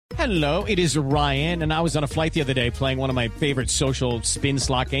Hello, it is Ryan, and I was on a flight the other day playing one of my favorite social spin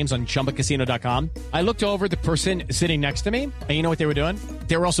slot games on ChumbaCasino.com. I looked over at the person sitting next to me, and you know what they were doing?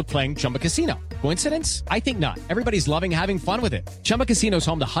 They were also playing Chumba Casino. Coincidence? I think not. Everybody's loving having fun with it. Chumba Casino is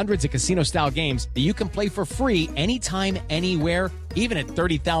home to hundreds of casino-style games that you can play for free anytime, anywhere, even at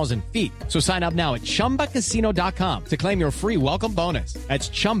 30,000 feet. So sign up now at ChumbaCasino.com to claim your free welcome bonus. That's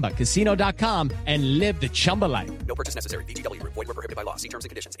ChumbaCasino.com and live the Chumba life. No purchase necessary. VGW. Void where prohibited by law. See terms and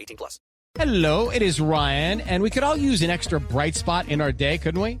conditions. 18+. Hello, it is Ryan, and we could all use an extra bright spot in our day,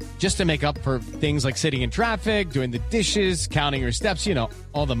 couldn't we? Just to make up for things like sitting in traffic, doing the dishes, counting your steps, you know,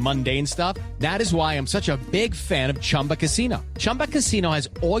 all the mundane stuff. That is why I'm such a big fan of Chumba Casino. Chumba Casino has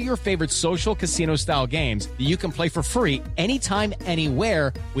all your favorite social casino-style games that you can play for free anytime,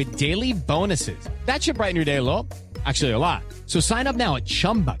 anywhere with daily bonuses. That should brighten your day a little. Actually, a lot. So sign up now at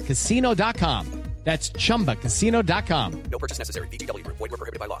ChumbaCasino.com. That's ChumbaCasino.com. No purchase necessary. VGW. Void where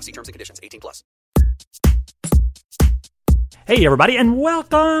prohibited by law. See terms and conditions. 18+. Hey, everybody, and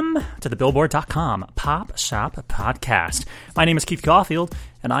welcome to the Billboard.com Pop Shop Podcast. My name is Keith Caulfield,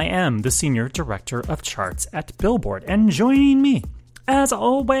 and I am the Senior Director of Charts at Billboard. And joining me, as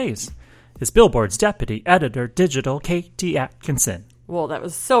always, is Billboard's Deputy Editor Digital, Katie Atkinson. Whoa, that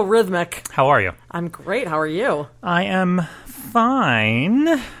was so rhythmic. How are you? I'm great. How are you? I am fine.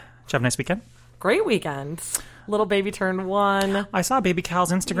 Did you have a nice weekend? Great weekend. Little baby turned 1. I saw Baby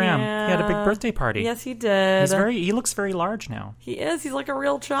Cal's Instagram. Yeah. He had a big birthday party. Yes, he did. He looks very large now. He is. He's like a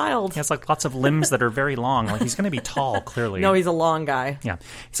real child. He has like lots of limbs that are very long. Like he's going to be tall, clearly. No, he's a long guy. Yeah,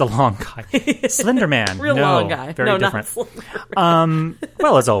 he's a long guy. Slender man. Real long guy. Very different. Not slender.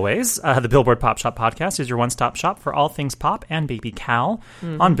 Well, as always, the Billboard Pop Shop Podcast is your one-stop shop for all things pop and Baby Cal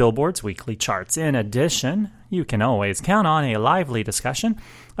on Billboard's weekly charts. In addition, you can always count on a lively discussion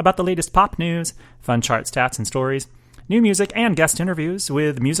about the latest pop news, fun chart stats and stories, new music, and guest interviews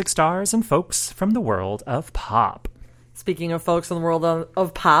with music stars and folks from the world of pop. Speaking of folks in the world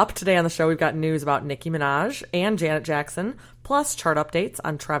of pop, today on the show we've got news about Nicki Minaj and Janet Jackson, plus chart updates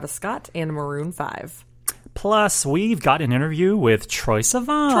on Travis Scott and Maroon 5. Plus, we've got an interview with Troye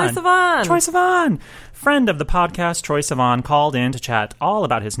Sivan. Troye Sivan! Friend of the podcast, Troye Sivan called in to chat all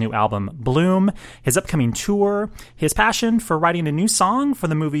about his new album, Bloom, his upcoming tour, his passion for writing a new song for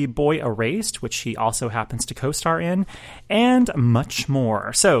the movie Boy Erased, which he also happens to co-star in, and much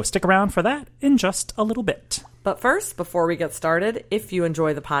more. So stick around for that in just a little bit. But first, before we get started, if you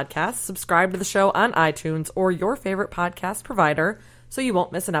enjoy the podcast, subscribe to the show on iTunes or your favorite podcast provider so you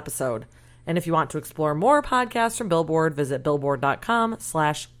won't miss an episode. And if you want to explore more podcasts from Billboard, visit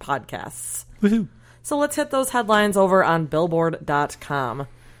billboard.com/podcasts. Woohoo! So let's hit those headlines over on billboard.com.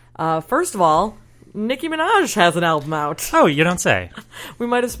 First of all, Nicki Minaj has an album out. Oh, you don't say. We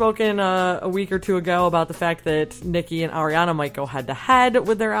might have spoken a week or two ago about the fact that Nicki and Ariana might go head-to-head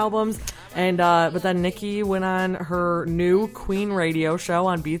with their albums. And but then Nicki went on her new Queen radio show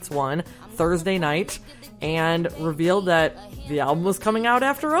on Beats One Thursday night and revealed that the album was coming out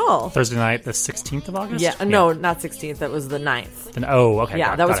after all. Thursday night, the 16th of August? Yeah, no, not 16th. That was the 9th. Okay.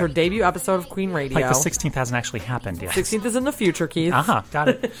 Yeah, that was her debut episode of Queen Radio. Like the 16th hasn't actually happened yet. 16th is in the future, Keith. Got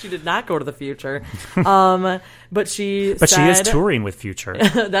it. She did not go to the future. But she is touring with Future.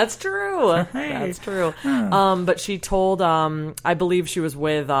 That's true. Hey. That's true. But she told, I believe she was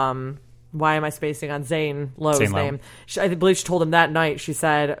with, why am I spacing on Zane Lowe's name? I believe she told him that night, she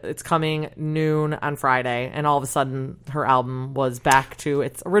said, it's coming noon on Friday. And all of a sudden, her album was back to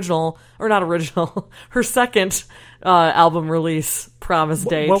its original, or not original, her second album release promise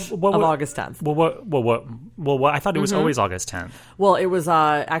date of August 10th. Well, I thought it was always August 10th. Well, it was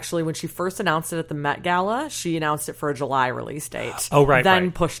actually when she first announced it at the Met Gala, she announced it for a July release date. Oh, right.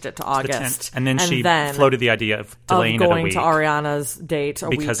 Then pushed it to August. And then she floated the idea of delaying it a week. Going to Ariana's date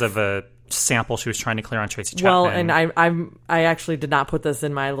because of a sample she was trying to clear on Tracy Chapman. Well, and I actually did not put this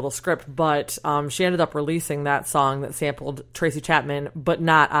in my little script, but she ended up releasing that song that sampled Tracy Chapman, but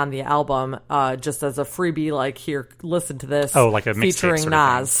not on the album, just as a freebie, like, here, listen to this. Oh, like a mixtape featuring sort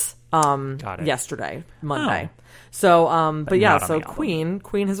of Nas. Got it. Yesterday, Monday. Oh. So, but yeah, so Queen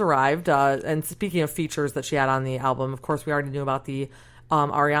has arrived. And speaking of features that she had on the album, of course, we already knew about the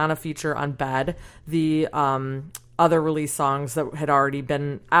Ariana feature on Bed. The other release songs that had already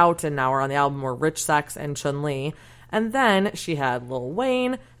been out and now are on the album were Rich Sex and Chun-Li. And then she had Lil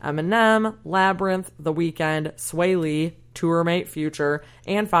Wayne, Eminem, Labyrinth, The Weeknd, Sway Lee, tour mate Future,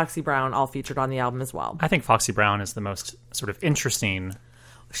 and Foxy Brown all featured on the album as well. I think Foxy Brown is the most sort of interesting.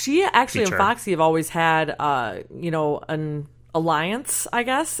 She actually feature. And Foxy have always had, an alliance, I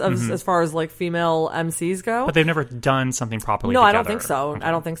guess, as far as like female MCs go. But they've never done something properly No, together. I don't think so. Okay. I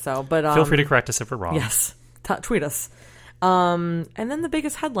don't think so. But feel free to correct us if we're wrong. Yes. Tweet us. And then the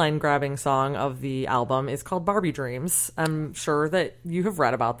biggest headline-grabbing song of the album is called Barbie Dreams. I'm sure that you have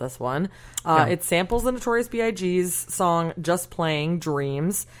read about this one. It samples the Notorious B.I.G.'s song Just Playing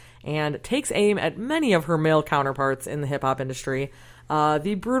Dreams and takes aim at many of her male counterparts in the hip-hop industry.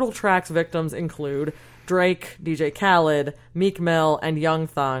 The brutal track's victims include Drake, DJ Khaled, Meek Mill, and Young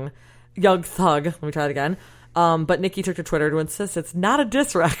Thug. Let me try it again. But Nicki took to Twitter to insist it's not a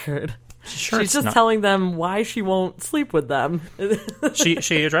diss record. She's just telling them why she won't sleep with them.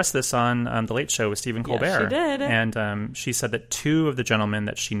 She addressed this on The Late Show with Stephen Colbert. Yes, she did. And she said that 2 of the gentlemen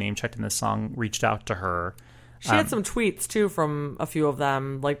that she name-checked in this song reached out to her. She had some tweets, too, from a few of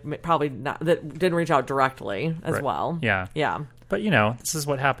them, like probably not, that didn't reach out directly as well. Yeah. Yeah. But, this is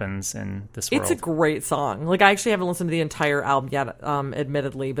what happens in this world. It's a great song. Like, I actually haven't listened to the entire album yet,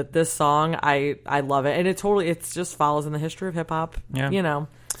 admittedly, but this song, I love it. And it just follows in the history of hip-hop. Yeah.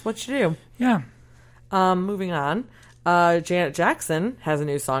 It's what you do. Yeah. Moving on. Janet Jackson has a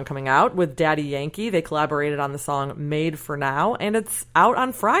new song coming out with Daddy Yankee. They collaborated on the song Made for Now, and it's out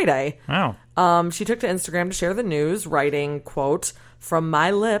on Friday. Wow. She took to Instagram to share the news, writing, quote, "From my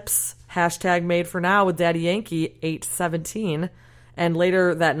lips, #Made for Now with Daddy Yankee, 8/17. And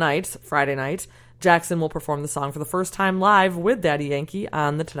later that night, Friday night, Jackson will perform the song for the first time live with Daddy Yankee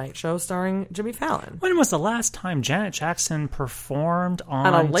on The Tonight Show starring Jimmy Fallon. When was the last time Janet Jackson performed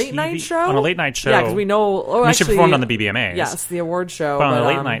on a late TV? night show? On a late night show. Yeah, because we know... she performed on the BBMAs. Yes, the award show. But on a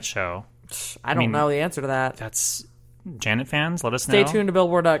late night show. I don't know the answer to that. That's... Janet fans, let us know. Stay tuned to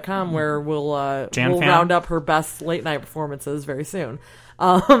Billboard.com where we'll round up her best late night performances very soon.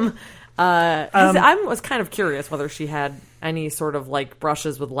 I was kind of curious whether she had any sort of like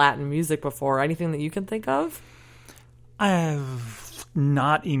brushes with Latin music before. Anything that you can think of?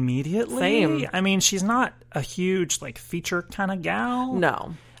 Not immediately. Same. I mean, she's not a huge like feature kind of gal.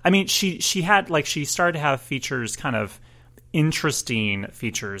 No. I mean, she had like she started to have features, kind of interesting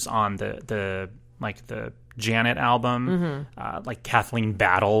features on the Janet album. Like Kathleen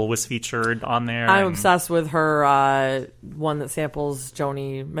Battle was featured on there. I'm obsessed with her one that samples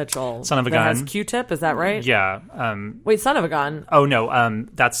Joni Mitchell. Son of a that Gun. Has Q-Tip, is that right? Yeah. Wait, Son of a Gun. Oh, no.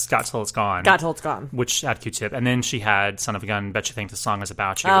 That's Got Till It's Gone. Got Till It's Gone. Which had Q-Tip. And then she had Son of a Gun, Bet You Think the Song Is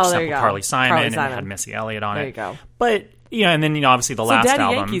About You, Oh, which there you sampled go. Carly Simon, Carly and it Simon. had Missy Elliott on There it. you go. But, and then, obviously the last Daddy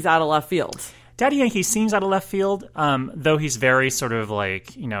album. Yankee's out of left field. Daddy Yankee seems out of left field, though he's very sort of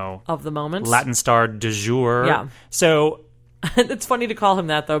like, of the moment. Latin star du jour. Yeah. So it's funny to call him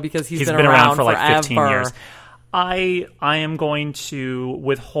that, though, because he's been around for like forever. 15 years. I am going to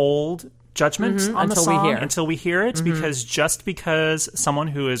withhold judgment on the song until we hear it, because just because someone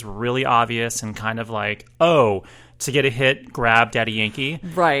who is really obvious and kind of like, to get a hit, grab Daddy Yankee.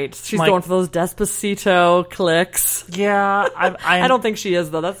 Right. She's going for those Despacito clicks. Yeah. I don't think she is,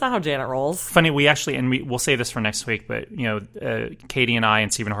 though. That's not how Janet rolls. Funny, we'll save this for next week, but, Katie and I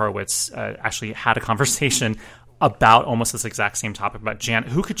and Stephen Horowitz actually had a conversation about almost this exact same topic about Janet.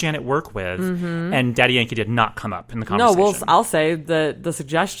 Who could Janet work with? And Daddy Yankee did not come up in the conversation. No, I'll say the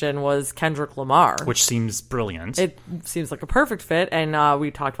suggestion was Kendrick Lamar. Which seems brilliant. It seems like a perfect fit, and we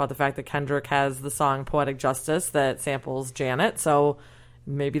talked about the fact that Kendrick has the song Poetic Justice that samples Janet, so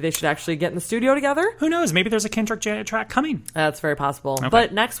maybe they should actually get in the studio together. Who knows? Maybe there's a Kendrick Janet track coming. That's very possible. Okay.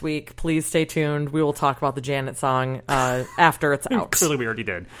 But next week, please stay tuned. We will talk about the Janet song after it's out. Clearly we already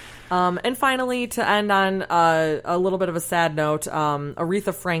did. And finally, to end on a little bit of a sad note,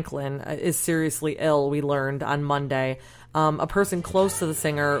 Aretha Franklin is seriously ill, we learned on Monday. A person close to the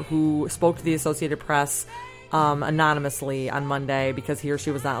singer who spoke to the Associated Press anonymously on Monday because he or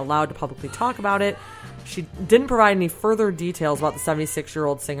she was not allowed to publicly talk about it. She didn't provide any further details about the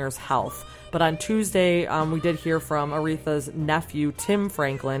 76-year-old singer's health. But on Tuesday, we did hear from Aretha's nephew, Tim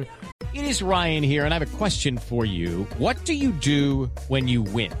Franklin. It is Ryan here, and I have a question for you. What do you do when you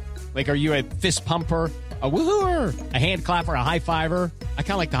win? Like, are you a fist pumper, a woohooer, a hand clapper, a high fiver? I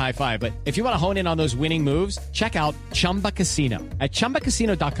kind of like the high five, but if you want to hone in on those winning moves, check out Chumba Casino. At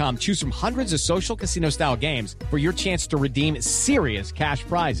ChumbaCasino.com, choose from hundreds of social casino-style games for your chance to redeem serious cash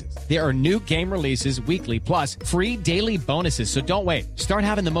prizes. There are new game releases weekly, plus free daily bonuses. So don't wait. Start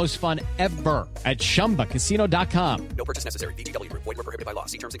having the most fun ever at ChumbaCasino.com. No purchase necessary. VGW Group. Void where prohibited by law.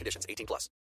 See terms and conditions. 18+.